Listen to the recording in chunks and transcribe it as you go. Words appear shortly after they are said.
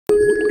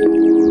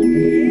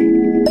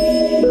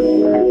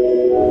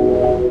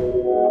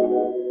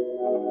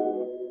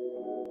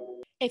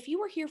If you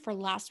were here for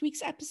last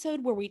week's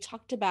episode where we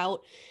talked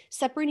about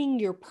separating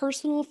your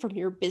personal from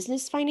your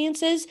business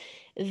finances,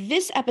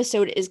 this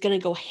episode is going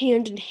to go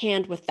hand in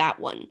hand with that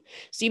one.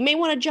 So you may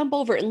want to jump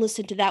over and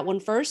listen to that one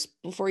first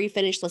before you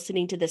finish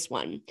listening to this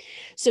one.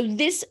 So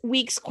this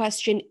week's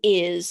question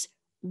is,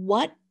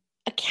 what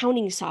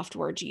accounting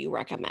software do you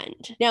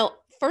recommend? Now,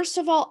 first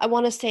of all, I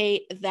want to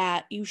say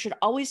that you should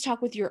always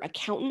talk with your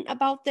accountant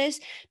about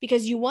this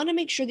because you want to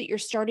make sure that you're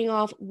starting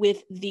off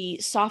with the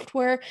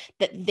software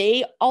that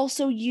they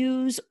also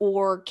use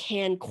or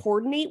can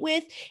coordinate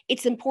with.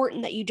 It's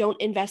important that you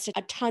don't invest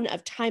a ton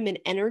of time and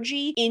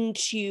energy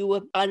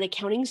into an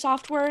accounting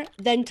software,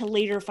 then to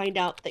later find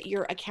out that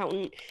your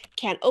accountant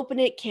can't open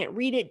it, can't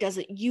read it,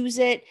 doesn't use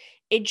it.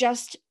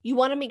 You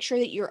want to make sure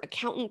that your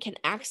accountant can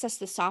access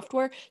the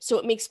software so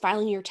it makes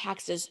filing your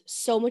taxes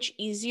so much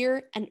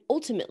easier and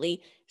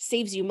ultimately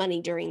saves you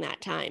money during that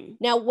time.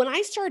 Now, when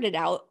I started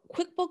out,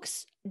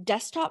 QuickBooks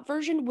desktop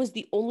version was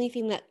the only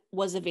thing that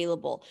was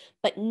available,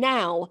 but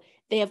now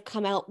they have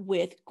come out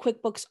with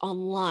QuickBooks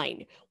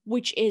Online,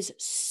 which is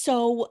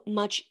so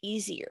much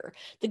easier.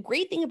 The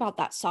great thing about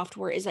that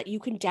software is that you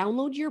can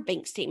download your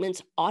bank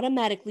statements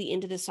automatically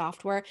into the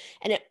software,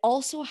 and it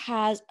also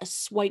has a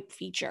swipe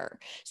feature.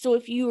 So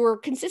if you're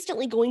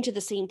consistently going to the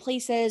same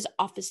places,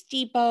 Office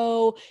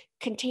Depot,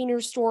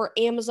 Container Store,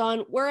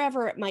 Amazon,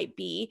 wherever it might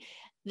be,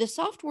 the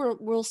software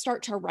will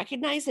start to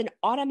recognize and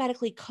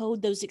automatically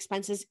code those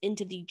expenses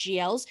into the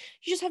GLs.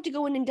 You just have to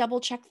go in and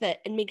double check that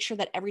and make sure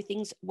that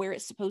everything's where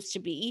it's supposed to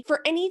be. For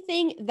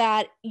anything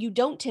that you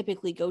don't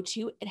typically go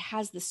to, it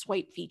has the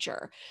swipe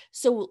feature.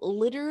 So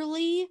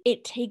literally,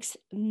 it takes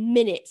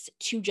minutes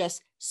to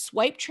just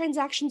swipe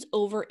transactions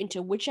over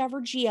into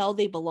whichever GL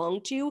they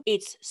belong to.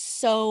 It's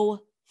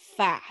so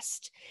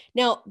fast.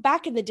 Now,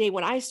 back in the day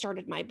when I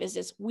started my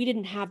business, we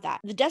didn't have that.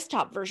 The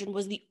desktop version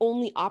was the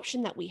only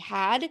option that we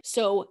had.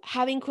 So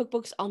having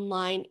QuickBooks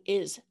Online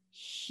is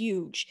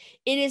huge.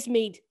 It has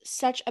made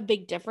such a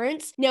big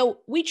difference. Now,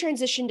 we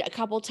transitioned a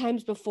couple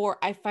times before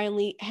I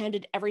finally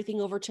handed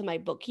everything over to my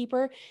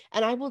bookkeeper,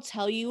 and I will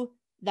tell you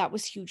that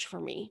was huge for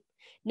me.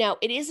 Now,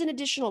 it is an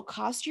additional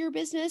cost to your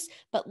business,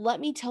 but let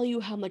me tell you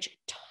how much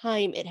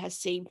time it has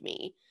saved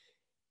me.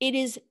 It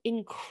is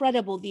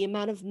incredible the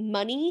amount of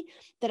money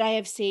that I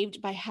have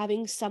saved by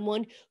having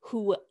someone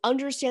who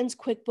understands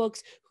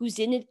QuickBooks, who's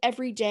in it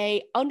every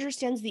day,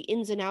 understands the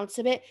ins and outs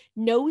of it,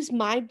 knows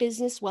my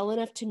business well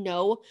enough to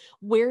know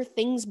where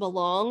things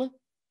belong.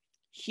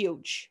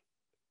 Huge,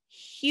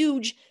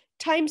 huge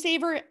time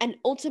saver and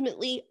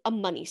ultimately a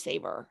money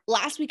saver.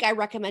 Last week, I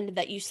recommended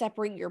that you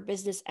separate your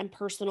business and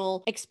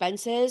personal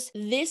expenses.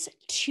 This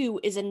too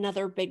is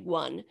another big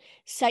one.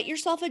 Set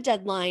yourself a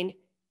deadline.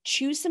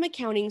 Choose some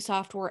accounting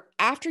software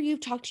after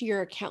you've talked to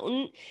your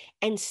accountant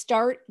and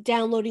start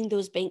downloading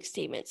those bank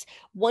statements.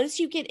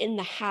 Once you get in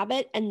the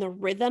habit and the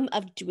rhythm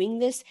of doing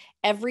this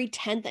every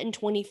 10th and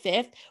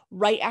 25th,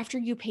 right after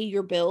you pay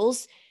your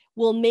bills,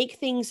 will make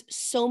things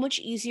so much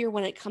easier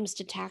when it comes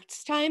to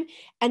tax time.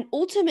 And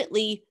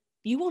ultimately,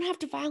 you won't have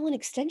to file an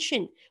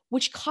extension,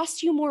 which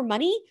costs you more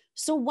money.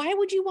 So why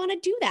would you want to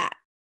do that?